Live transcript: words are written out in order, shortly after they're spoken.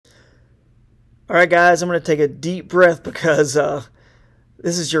All right, guys, I'm going to take a deep breath because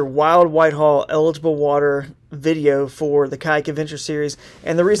this is your Wild Whitehall eligible water video for the Kayak Adventure Series.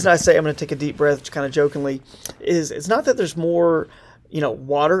 And the reason I say I'm going to take a deep breath, kind of jokingly, is it's not that there's more,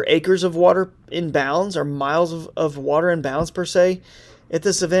 water, acres of water in bounds or miles of water in bounds per se at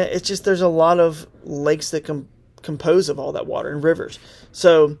this event. It's just there's a lot of lakes that compose of all that water and rivers.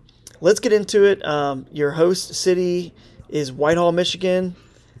 So let's get into it. Your host city is Whitehall, Michigan,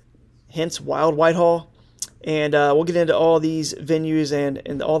 hence Wild Whitehall. And we'll get into all these venues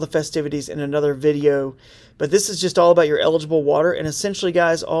and all the festivities in another video. But this is just all about your eligible water. And essentially,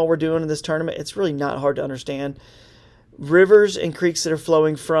 guys, all we're doing in this tournament, it's really not hard to understand. Rivers and creeks that are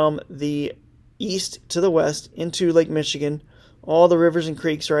flowing from the east to the west into Lake Michigan. All the rivers and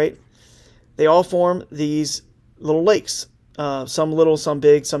creeks, right? They all form these little lakes. Some little, some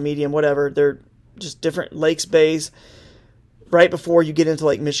big, some medium, whatever. They're just different lakes, bays, right before you get into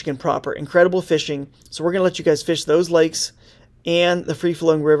Lake Michigan proper. Incredible fishing. So we're going to let you guys fish those lakes and the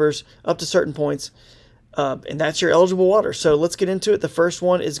free-flowing rivers up to certain points. And that's your eligible water. So let's get into it. The first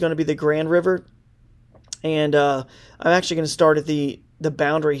one is going to be the Grand River. And I'm actually going to start at the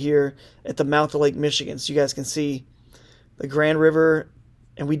boundary here at the mouth of Lake Michigan, so you guys can see the Grand River.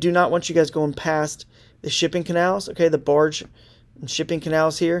 And we do not want you guys going past the shipping canals, okay, the barge and shipping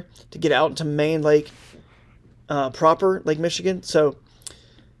canals here to get out into main lake proper, Lake Michigan. So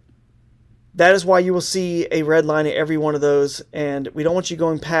that is why you will see a red line at every one of those, and we don't want you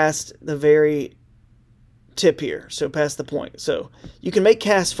going past the very tip here, so past the point. So you can make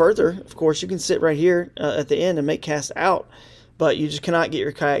casts further, of course. You can sit right here at the end and make casts out, but you just cannot get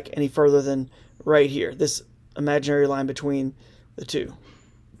your kayak any further than right here, this imaginary line between the two.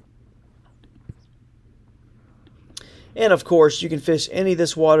 And of course, you can fish any of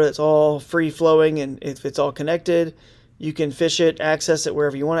this water. It's all free flowing, and if it's all connected, you can fish it, access it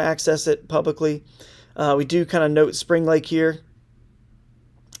wherever you want to access it publicly. We do kind of note Spring Lake here,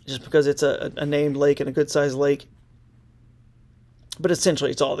 just because it's a named lake and a good sized lake. But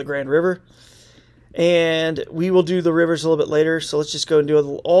essentially, it's all the Grand River. And we will do the rivers a little bit later, so let's just go and do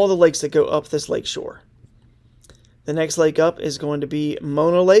all the lakes that go up this lake shore. The next lake up is going to be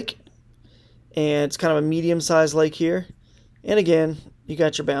Mono Lake. And it's kind of a medium-sized lake here. And again, you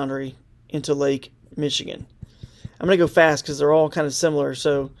got your boundary into Lake Michigan. I'm going to go fast because they're all kind of similar.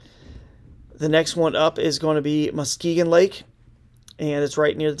 So the next one up is going to be Muskegon Lake. And it's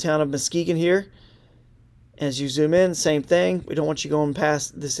right near the town of Muskegon here. As you zoom in, same thing. We don't want you going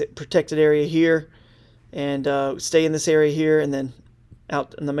past this protected area here. And stay in this area here. And then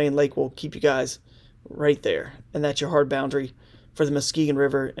out in the main lake, we'll keep you guys right there. And that's your hard boundary for the Muskegon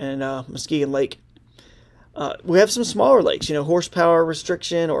River and Muskegon Lake. We have some smaller lakes, horsepower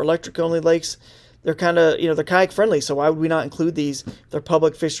restriction or electric only lakes. They're kind of, they're kayak friendly, so why would we not include these? They're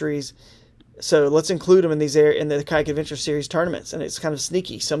public fisheries. So let's include them in in the Kayak Adventure Series tournaments, and it's kind of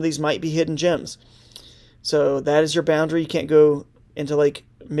sneaky. Some of these might be hidden gems. So that is your boundary. You can't go into Lake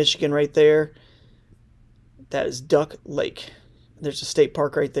Michigan right there. That is Duck Lake. There's a state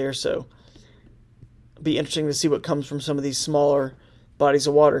park right there, so be interesting to see what comes from some of these smaller bodies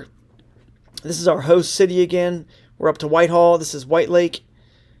of water. This is our host city again. We're up to Whitehall. This is White Lake.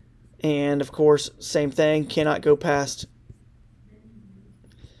 And of course, same thing. Cannot go past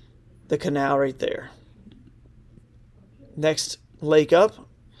the canal right there. Next lake up,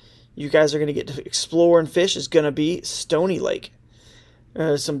 you guys are going to get to explore and fish, is going to be Stony Lake.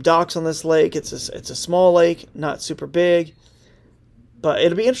 There's some docks on this lake. It's a small lake, not super big. But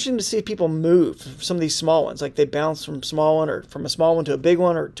it'll be interesting to see if people move some of these small ones. Like they bounce from small one, or from a small one to a big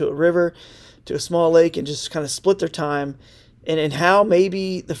one, or to a river, to a small lake, and just kind of split their time. And how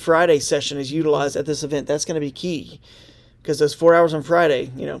maybe the Friday session is utilized at this event. That's going to be key. Because those 4 hours on Friday,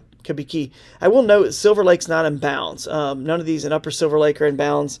 could be key. I will note Silver Lake's not in bounds. None of these in Upper Silver Lake are in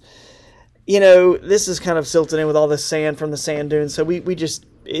bounds. This is kind of silted in with all this sand from the sand dunes. So we just,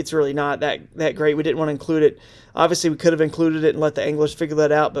 it's really not that great. We didn't want to include it. Obviously, we could have included it and let the anglers figure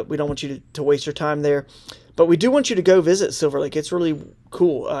that out, but we don't want you to waste your time there. But we do want you to go visit Silver Lake. It's really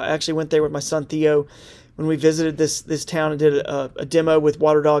cool. I actually went there with my son Theo when we visited this town and did a demo with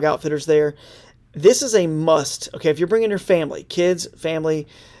Water Dog Outfitters there. This is a must. Okay, if you're bringing your family, kids, family,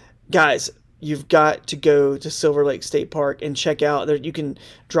 guys, you've got to go to Silver Lake State Park and check out. There, you can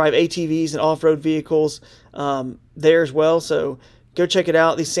drive ATVs and off-road vehicles there as well. So go check it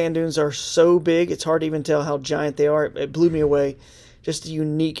out. These sand dunes are so big, it's hard to even tell how giant they are. It blew me away. Just a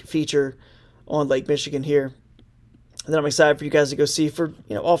unique feature on Lake Michigan here. And then I'm excited for you guys to go see for,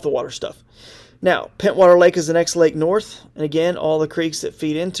 off the water stuff. Now, Pentwater Lake is the next lake north. And again, all the creeks that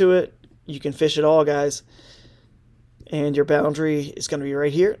feed into it, you can fish it all, guys. And your boundary is going to be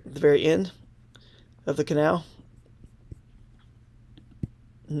right here at the very end. of the canal.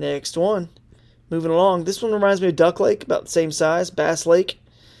 Next one. Moving along. This one reminds me of Duck Lake, about the same size. Bass Lake.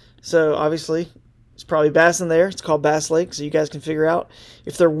 So obviously, it's probably bass in there. It's called Bass Lake, so you guys can figure out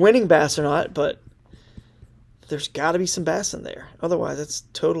if they're winning bass or not, but there's got to be some bass in there. Otherwise, that's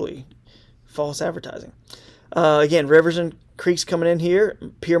totally false advertising. Again, rivers and creeks coming in here.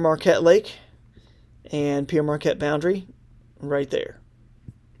 Pierre Marquette Lake and Pierre Marquette boundary right there.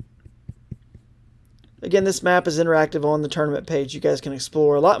 Again, this map is interactive on the tournament page. You guys can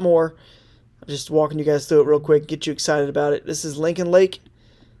explore a lot more. I'm just walking you guys through it real quick, get you excited about it. This is Lincoln Lake,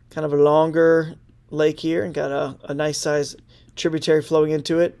 kind of a longer lake here, and got a nice size tributary flowing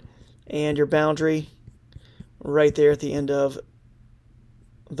into it. And your boundary right there at the end of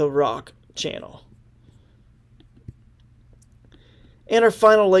the rock channel. And our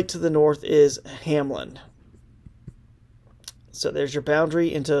final lake to the north is Hamlin. So there's your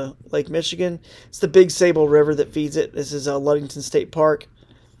boundary into Lake Michigan. It's the Big Sable River that feeds it. This is Ludington State Park.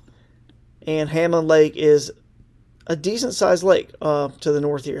 And Hamlin Lake is a decent-sized lake to the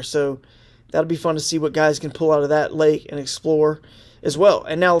north here. So that'll be fun to see what guys can pull out of that lake and explore as well.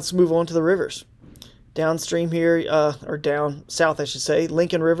 And now let's move on to the rivers. Downstream here, or down south, I should say,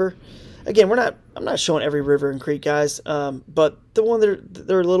 Lincoln River. Again, I'm not showing every river and creek, guys, but the one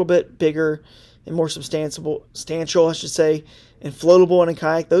they're a little bit bigger and more substantial, I should say, and floatable and in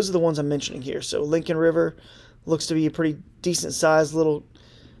kayak. Those are the ones I'm mentioning here. So Lincoln River looks to be a pretty decent sized little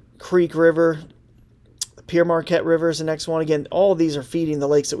creek river. Pierre Marquette River is the next one. Again, all of these are feeding the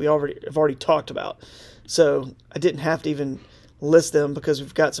lakes that we have already talked about. So I didn't have to even list them because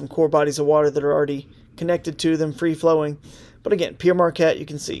we've got some core bodies of water that are already connected to them, free flowing. But again, Pierre Marquette, you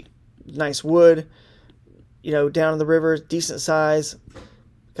can see nice wood, down in the river, decent size.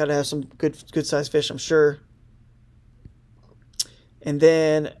 Got to have some good sized fish, I'm sure. And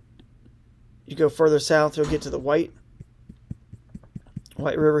then you go further south, you'll get to the White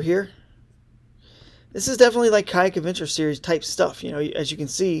River here. This is definitely like Kayak Adventure Series type stuff. As you can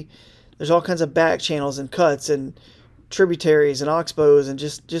see, there's all kinds of back channels and cuts and tributaries and oxbows and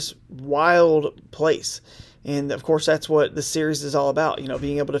just wild place. And of course, that's what the series is all about.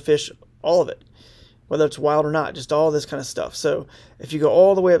 Being able to fish all of it, whether it's wild or not, just all this kind of stuff. So if you go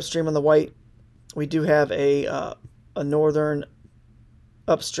all the way upstream on the White, we do have a northern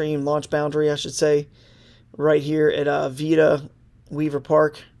upstream launch boundary, I should say, right here at Vita Weaver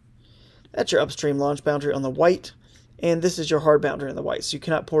Park. That's your upstream launch boundary on the White, and this is your hard boundary on the White. So you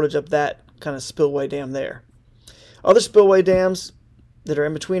cannot portage up that kind of spillway dam there. Other spillway dams that are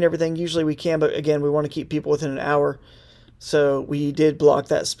in between everything, usually we can, but again, we want to keep people within an hour. So we did block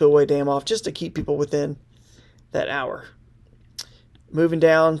that spillway dam off just to keep people within that hour. Moving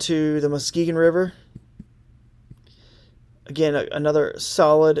down to the Muskegon River. Again, another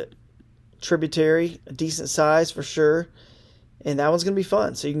solid tributary, a decent size for sure. And that one's going to be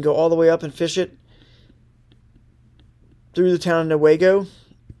fun. So you can go all the way up and fish it through the town of Newaygo.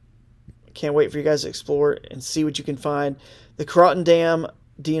 Can't wait for you guys to explore and see what you can find. The Croton Dam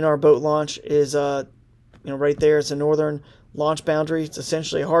DNR boat launch is right there. It's a northern launch boundary. It's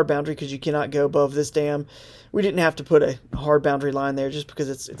essentially a hard boundary because you cannot go above this dam. We didn't have to put a hard boundary line there just because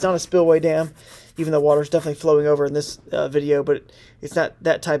it's not a spillway dam, even though water is definitely flowing over in this video, but it's not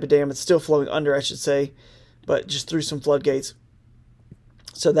that type of dam. It's still flowing under, I should say, but just through some floodgates.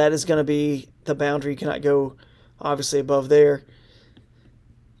 So that is going to be the boundary. You cannot go, obviously, above there.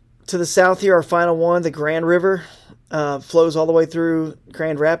 To the south here, our final one, the Grand River, flows all the way through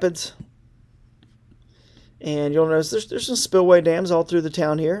Grand Rapids. And you'll notice there's some spillway dams all through the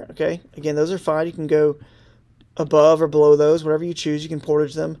town here. Okay, again, those are fine. You can go above or below those, whatever you choose. You can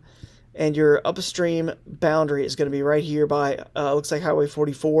portage them. And your upstream boundary is going to be right here by, looks like Highway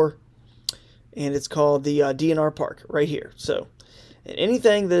 44. And it's called the DNR Park right here. So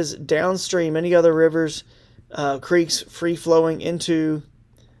anything that is downstream, any other rivers, creeks, free-flowing into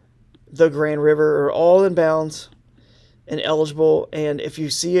the Grand River are all in bounds and eligible. And if you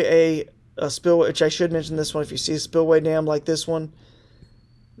see a spillway, which I should mention this one, if you see a spillway dam like this one,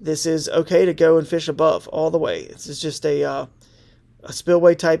 this is okay to go and fish above all the way. This is just a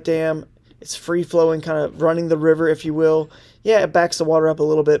spillway type dam. It's free flowing, kind of running the river, if you will. Yeah, it backs the water up a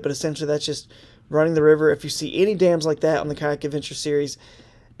little bit, but essentially that's just running the river. If you see any dams like that on the Kayak Adventure Series,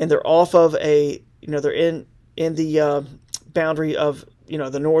 and they're off of they're in the boundary of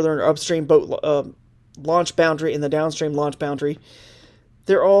the northern or upstream boat launch boundary and the downstream launch boundary,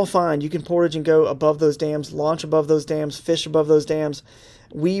 they're all fine. You can portage and go above those dams, launch above those dams, fish above those dams.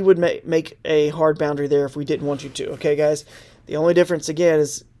 We would make a hard boundary there if we didn't want you to. Okay, guys? The only difference, again,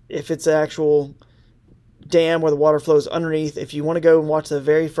 is if it's an actual dam where the water flows underneath. If you want to go and watch the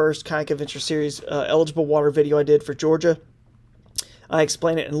very first Kayak Adventure Series eligible water video I did for Georgia, I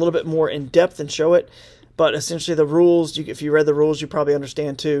explain it in a little bit more in depth and show it. But essentially the rules, if you read the rules, you probably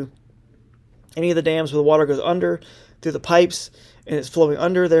understand too. Any of the dams where the water goes under through the pipes and it's flowing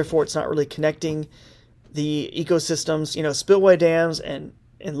under, therefore it's not really connecting the ecosystems. You know, spillway dams and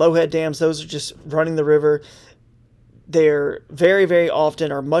low-head dams, those are just running the river. They're very, very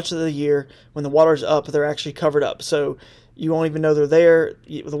often, or much of the year, when the water's up, they're actually covered up. So you won't even know they're there.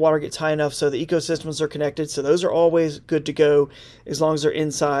 The water gets high enough so the ecosystems are connected. So those are always good to go as long as they're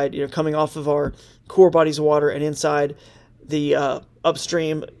inside, you know, coming off of our core bodies of water and inside the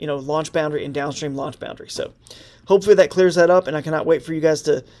upstream, you know, launch boundary and downstream launch boundary. So hopefully that clears that up, and I cannot wait for you guys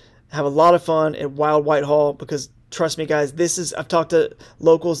to have a lot of fun at Wild Whitehall, because trust me, guys, I've talked to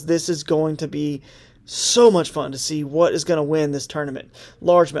locals, this is going to be so much fun to see what is going to win this tournament.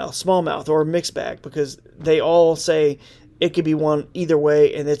 Largemouth, smallmouth, or mixed bag, because they all say it could be won either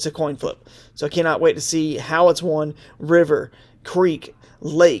way, and it's a coin flip. So I cannot wait to see how it's won. River, creek,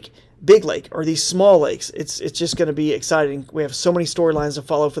 lake, big lake, or these small lakes. It's just going to be exciting. We have so many storylines to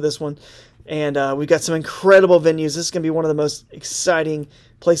follow for this one, and we've got some incredible venues. This is going to be one of the most exciting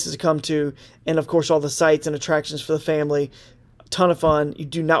places to come to, and of course all the sights and attractions for the family. A ton of fun. You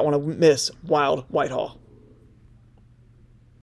do not want to miss Wild Whitehall.